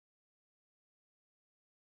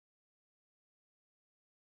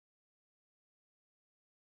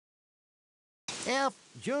If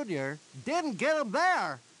Junior didn't get him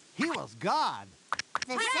there, he was gone.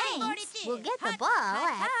 The Saints will get the ball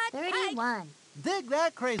at 31. Dig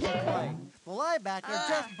that crazy play. The linebacker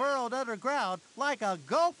just burrowed underground like a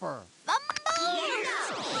gopher.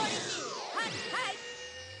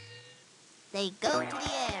 They go to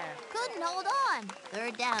the air. Couldn't hold on.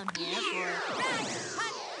 Third down here for...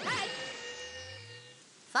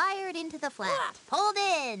 Fired into the flat. Pulled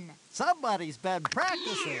in. Somebody's been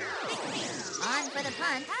practicing. On for the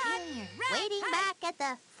punt. Junior waiting back at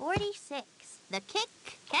the 46. The kick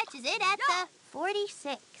catches it at the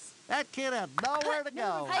 46. That kid had nowhere to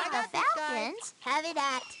go. The Falcons have it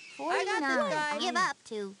at 49. Give up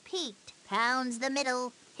to Pete. Pounds the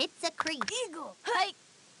middle. Hits a crease. Eagle. Hey.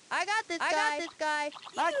 I got this guy.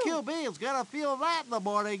 That QB is going to feel that in the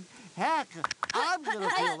morning. Heck, I'm going to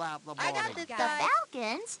feel that in the morning. I got this The guy.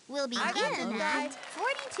 Falcons will begin at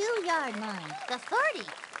 42-yard line. The 30.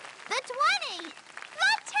 The 20.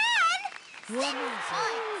 The 10. 6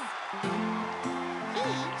 points.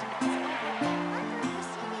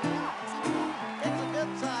 It's a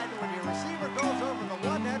good sign when your receiver goes over the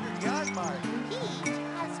 100-yard mark. Pete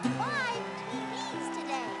has 5 TDs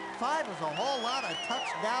today. 5 is a whole lot of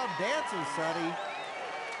touchdown dances, Sonny.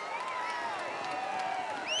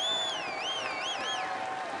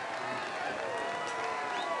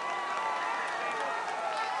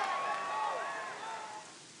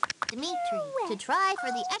 Dimitri to try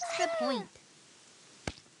for the extra point.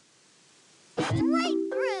 Right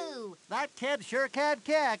through. That kid sure can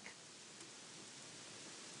kick.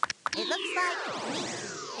 It looks like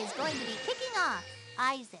Dimitri is going to be kicking off.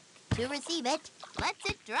 Isaac to receive it. Lets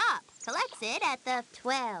it drop. Collects it at the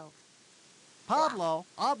 12. Pablo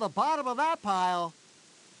on the bottom of that pile.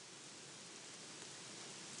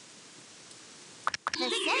 The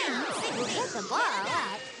Saints will get the ball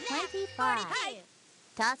at 25.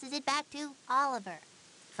 Tosses it back to Oliver.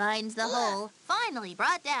 Finds the hole. Finally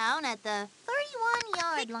brought down at the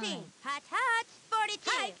 31-yard line. Hot,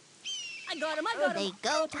 42. I got him. They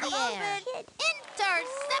go to the air.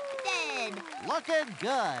 Intercepted. Looking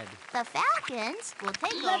good. The Falcons will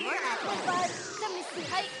take over at the... Let me see.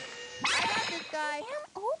 Hey. I got this guy.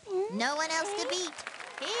 No one else to beat.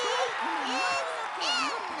 He is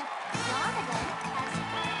in. Donovan has...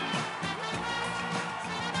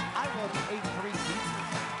 I wrote 8-3 pieces.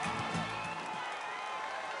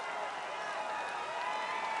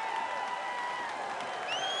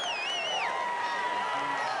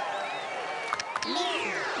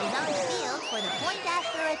 is on the field for the point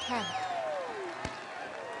after attempt.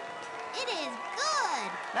 It is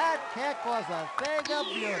good. That kick was a thing of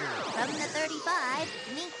beauty. From the 35,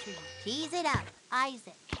 Dimitri tees it up.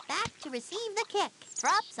 Isaac back to receive the kick.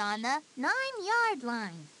 Drops on the 9-yard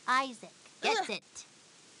line. Isaac gets it.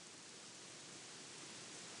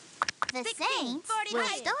 The Saints will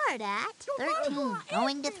start at 13.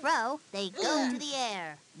 Going to throw, they go to the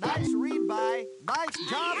air. Nice read by. Nice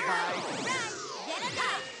job by.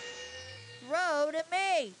 Throw to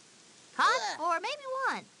me. Caught for maybe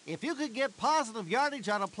one. If you could get positive yardage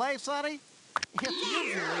on a play, Sonny, it's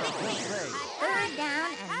usually a good thing. Third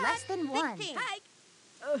down and less than one.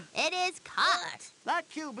 It is caught. That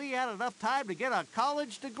QB had enough time to get a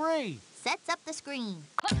college degree. Sets up the screen.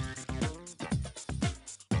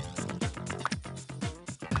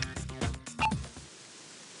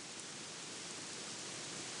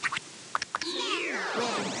 Will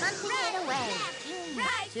be punting it away.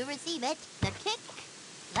 To receive it, the kick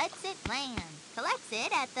lets it land. Collects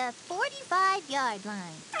it at the 45-yard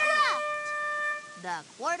line. Dropped. The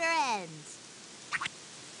quarter ends.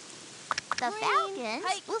 The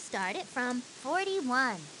Falcons will start it from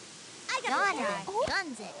 41. Donovan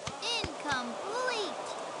guns it. Incomplete.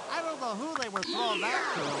 I don't know who they were throwing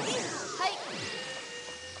that to.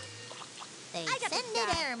 They send it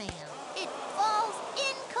airmail. It falls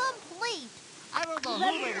incomplete. I don't know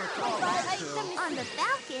who they were throwing that to. On the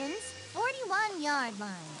Falcons' 41-yard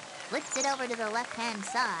line. Flips it over to the left-hand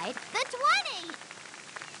side. The 20!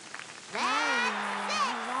 That's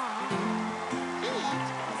it!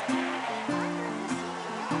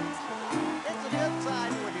 It's a good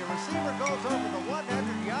sign when your receiver goes over the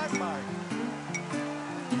 100-yard mark.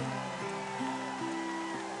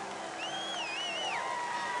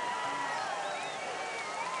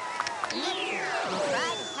 Will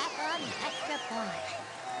try to tack on the extra point.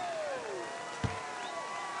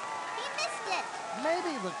 He missed it.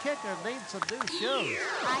 Maybe the kicker needs some new shoes.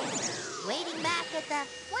 Isaac waiting back at the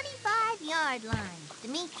 25-yard line.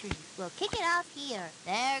 Dimitri will kick it off here.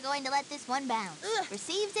 They're going to let this one bounce.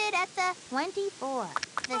 Receives it at the 24.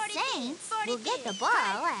 The Saints will get the ball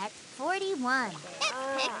at 41. It's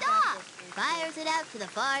picked off. Fires it out to the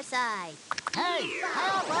far side. Hey,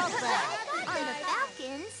 how about that? On the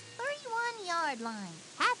Falcons' 31-yard line.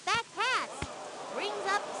 Halfback pass. Brings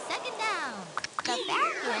up second down. The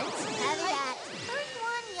Falcons have it at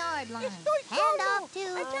 31-yard line. Hand off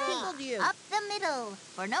to tackled Pete. you. Up the middle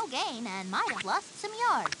for no gain and might have lost some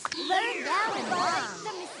yards. Third down and long.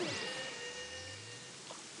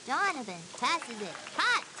 Donovan passes it.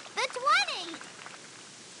 Caught. The 20.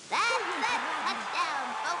 That's a touchdown,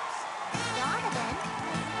 folks. Donovan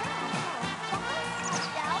has now 5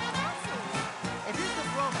 touchdown passes. If you can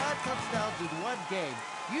throw 5 touchdowns in one game,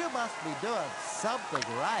 you must be doing something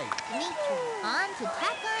right. Dimitri on to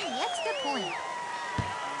tack on the extra point.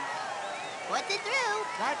 Puts it through.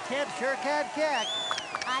 That kid sure can kick.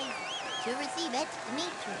 Isaac to receive it.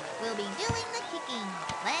 Dimitri will be doing the kicking.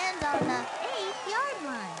 Lands on the 8-yard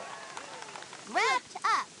line. Wrapped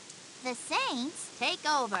up. The Saints take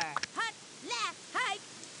over. Hut, left, hike.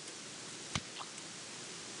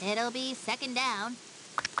 It'll be second down.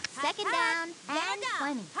 Second down and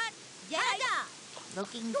 20. Hut, yada.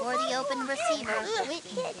 Looking for the open receiver.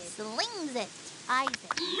 Whitney slings it.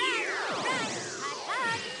 Isaac.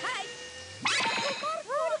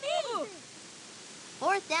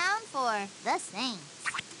 Fourth down for the Saints.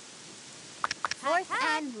 Fourth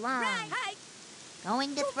and long.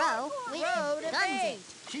 Going to throw. Whitney guns it.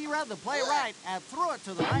 She read the play right and threw it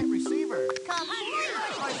to the right receiver.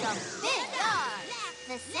 Complete for some big yards.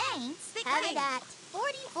 The Saints have it at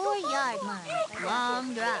 44-yard line.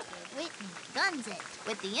 Long drop. Whitney guns it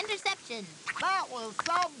with the interception. That was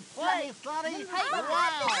some play, Sonny.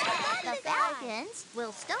 Wow. The Falcons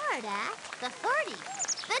will start at the 30,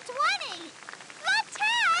 the 20, the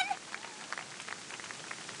 10.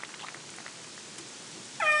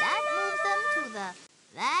 That moves them to the...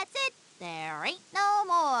 That's it. There ain't no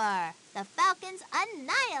more. The Falcons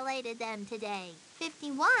annihilated them today.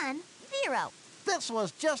 51-0. This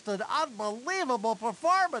was just an unbelievable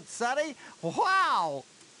performance, Sonny. Wow.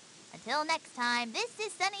 Until next time, this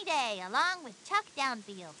is Sunny Day along with Chuck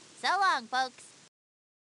Downfield. So long, folks.